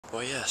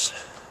Well, yes,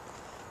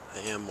 I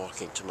am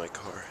walking to my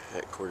car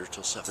at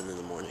 6:45 in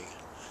the morning,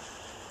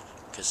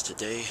 because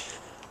today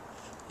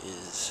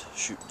is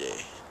shoot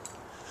day.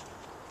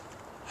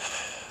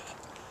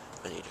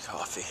 I need a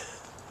coffee.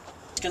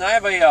 Can I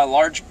have a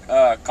large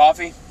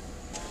coffee?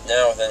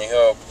 Now, with any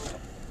hope,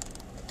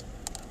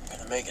 I'm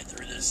gonna make it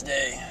through this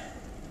day.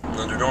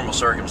 Under normal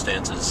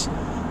circumstances,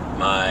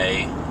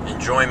 my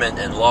enjoyment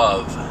and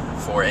love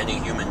for any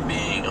human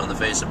being on the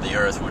face of the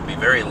earth would be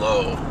very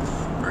low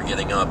for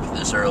getting up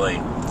this early.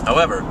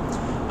 However,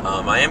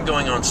 I am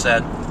going on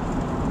set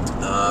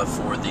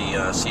for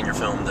the senior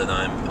film that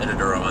I'm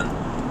editor on,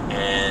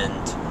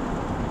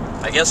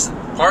 and I guess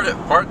part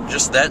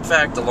just that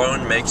fact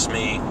alone makes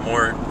me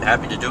more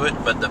happy to do it.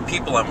 But the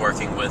people I'm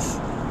working with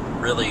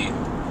really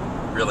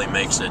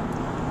makes it.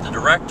 The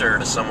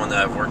director is someone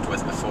that I've worked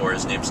with before.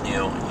 His name's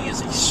Neil. He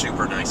is a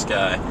super nice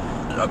guy.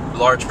 A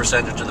large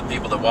percentage of the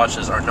people that watch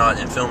this are not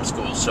in film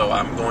school, so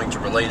I'm going to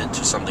relate it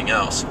to something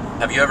else.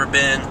 Have you ever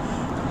been,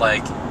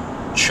 like,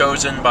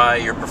 chosen by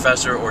your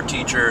professor or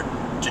teacher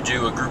to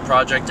do a group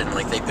project, and,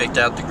 like, they picked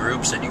out the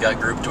groups, and you got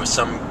grouped with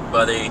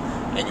somebody,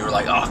 and you were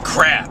like, oh,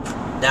 crap!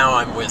 Now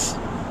I'm with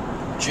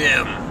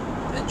Jim,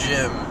 and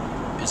Jim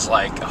is,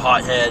 like, a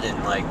hothead,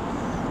 and, like,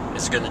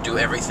 is going to do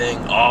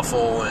everything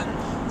awful,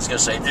 and it's going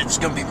to say, it's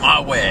going to be my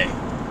way.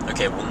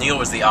 Okay, well, Neil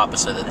was the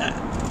opposite of that.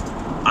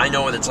 I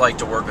know what it's like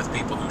to work with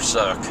people who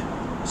suck,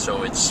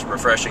 so it's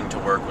refreshing to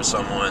work with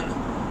someone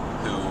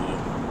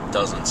who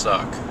doesn't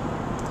suck.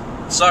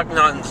 Suck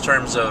not in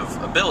terms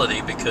of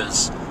ability,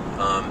 because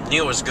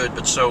Neil is good,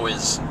 but so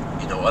is,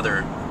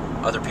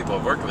 other people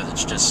I've worked with.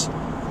 It's just,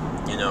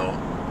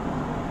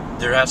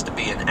 there has to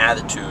be an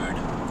attitude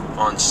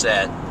on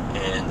set,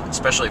 and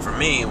especially for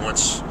me,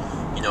 once,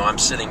 I'm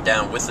sitting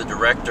down with the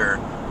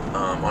director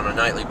on a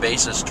nightly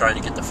basis trying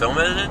to get the film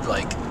edited,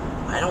 like,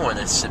 I don't want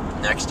to sit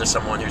next to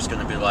someone who's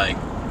going to be like,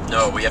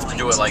 no, we have to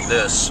do it like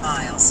this.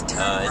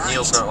 And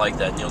Neil's not like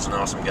that. Neil's an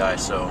awesome guy.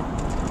 So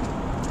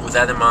with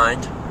that in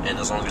mind, and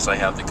as long as I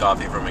have the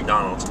coffee from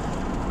McDonald's,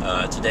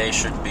 today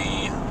should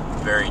be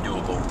very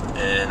doable.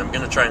 And I'm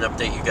going to try and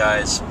update you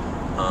guys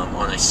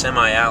on a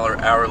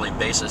semi-hourly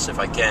basis if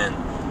I can,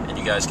 and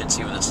you guys can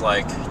see what it's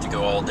like to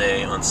go all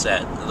day on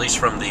set, at least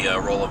from the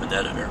role of an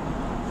editor.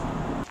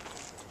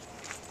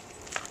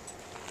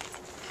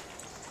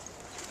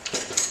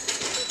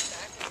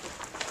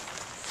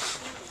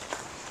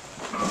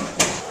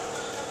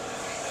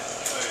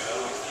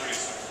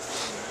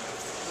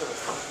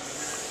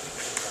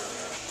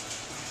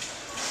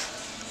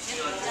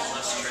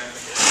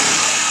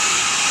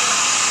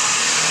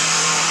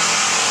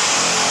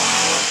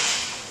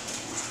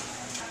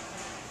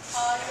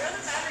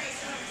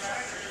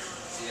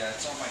 Yeah,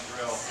 it's on my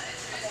grill.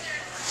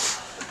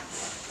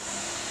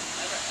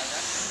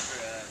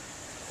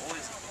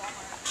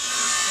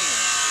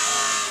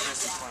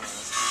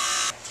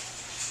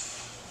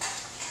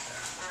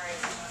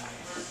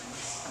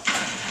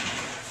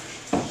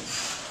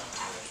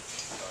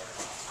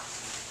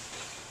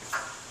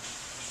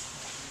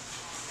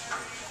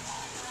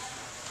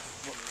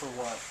 For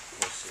what?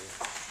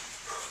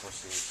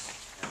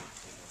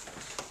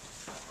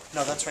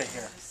 No, that's right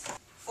here.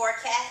 For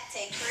cat,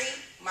 take 3,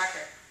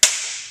 marker.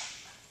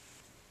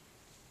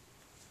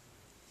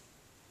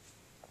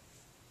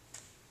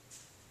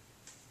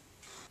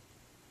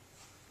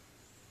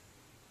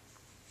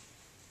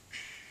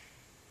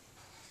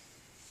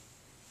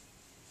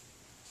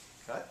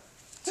 Cut?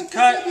 It's a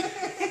cut!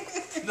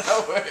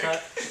 No way.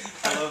 Cut.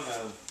 Hello,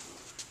 man.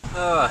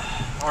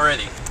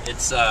 Alrighty,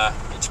 it's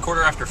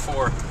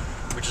 4:15,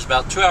 which is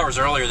about 2 hours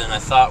earlier than I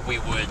thought we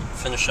would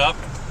finish up.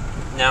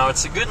 Now,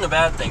 it's a good and a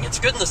bad thing. It's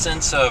good in the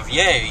sense of,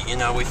 yay,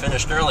 we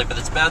finished early, but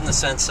it's bad in the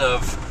sense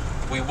of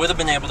we would have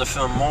been able to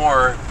film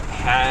more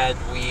had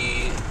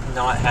we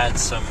not had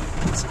some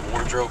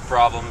wardrobe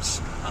problems.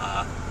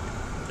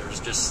 There was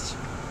just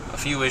a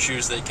few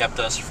issues that kept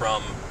us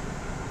from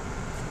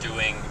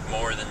doing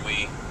more than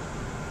we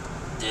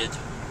did.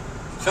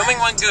 Filming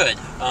went good,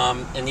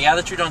 and the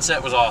attitude on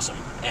set was awesome,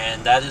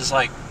 and that is,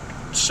 like,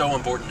 so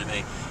important to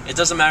me. It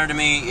doesn't matter to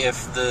me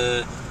if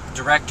the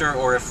director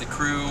or if the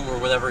crew or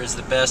whatever is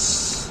the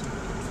best,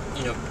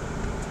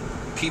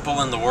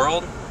 people in the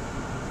world.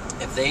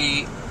 If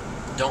they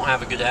don't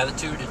have a good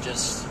attitude,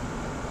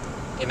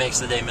 it makes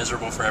the day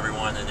miserable for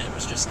everyone, and it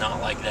was just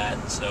not like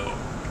that. So,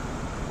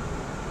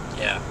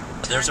 yeah,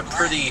 there's a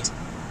pretty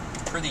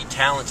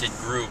talented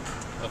group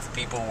of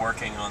people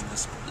working on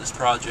this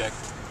project,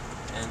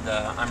 and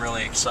I'm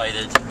really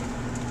excited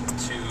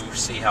to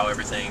see how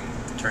everything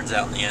turns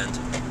out in the end.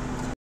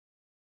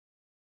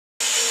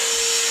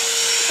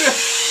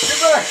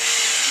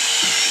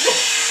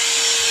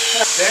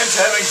 Dan's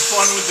having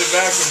fun with the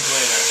vacuum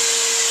cleaner.